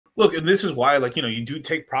Look, and this is why, like, you know, you do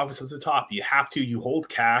take profits at the top. You have to, you hold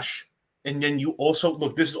cash. And then you also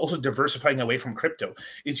look, this is also diversifying away from crypto,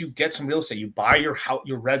 is you get some real estate, you buy your house,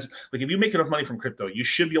 your res. Like if you make enough money from crypto, you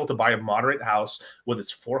should be able to buy a moderate house, whether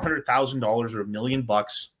it's $400,000 or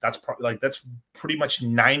 $1,000,000. That's pretty much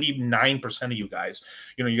 99% of you guys.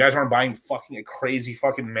 You know, you guys aren't buying fucking a crazy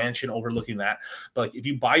fucking mansion overlooking that. But like if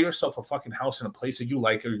you buy yourself a fucking house in a place that you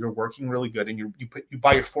like, or you're working really good, and you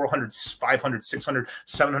buy your 400, 500, 600,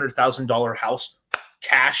 $700,000 house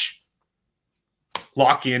cash,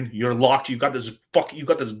 lock in, you're locked. You got this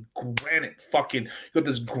granite fucking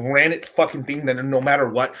thing that no matter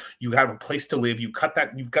what, you have a place to live. You've got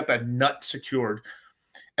that nut secured.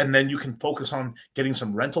 And then you can focus on getting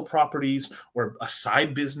some rental properties or a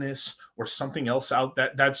side business or something else out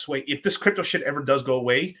that's way. If this crypto shit ever does go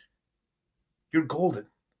away, you're golden.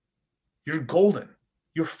 You're golden.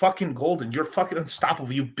 You're fucking golden. You're fucking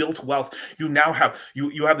unstoppable. You built wealth. You now have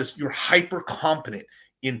you have this. You're hyper competent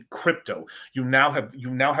in crypto. You now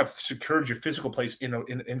have secured your physical place in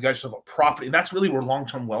got yourself a property. And that's really where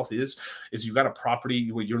long-term wealth is you got a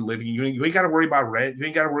property where you're living. You ain't got to worry about rent. You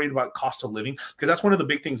ain't got to worry about cost of living, because that's one of the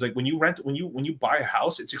big things. Like when you rent, when you buy a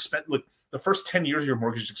house, it's expensive. Look, the first 10 years of your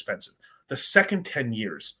mortgage is expensive. The second 10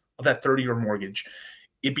 years of that 30-year mortgage,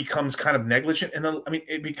 it becomes kind of negligent. And then, I mean,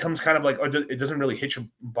 it becomes kind of like, it doesn't really hit your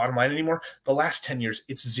bottom line anymore. The last 10 years,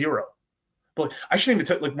 it's zero. But I shouldn't even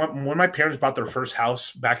tell, like when my parents bought their first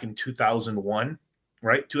house back in 2001,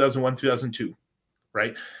 right? 2001, 2002,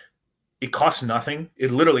 right? It cost nothing.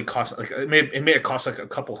 It literally cost like, it may have cost like a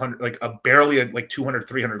couple hundred, like barely like 200,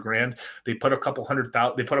 300 grand. They put a couple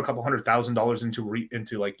 $100,000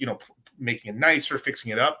 into like, you know, making it nicer,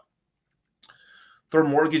 fixing it up. Their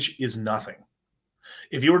mortgage is nothing.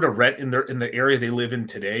 If you were to rent in the area they live in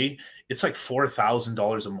today, it's like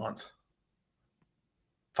 $4,000 a month.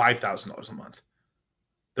 $5,000 a month.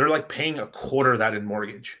 They're like paying a quarter of that in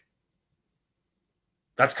mortgage.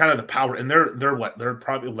 That's kind of the power. And they're what? They're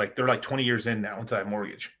probably like, they're like 20 years in now into that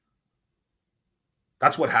mortgage.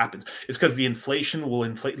 That's what happens. It's because the inflation will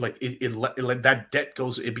inflate, like that debt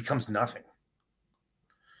goes, it becomes nothing.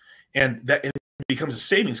 And that it becomes a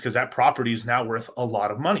savings because that property is now worth a lot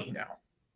of money now.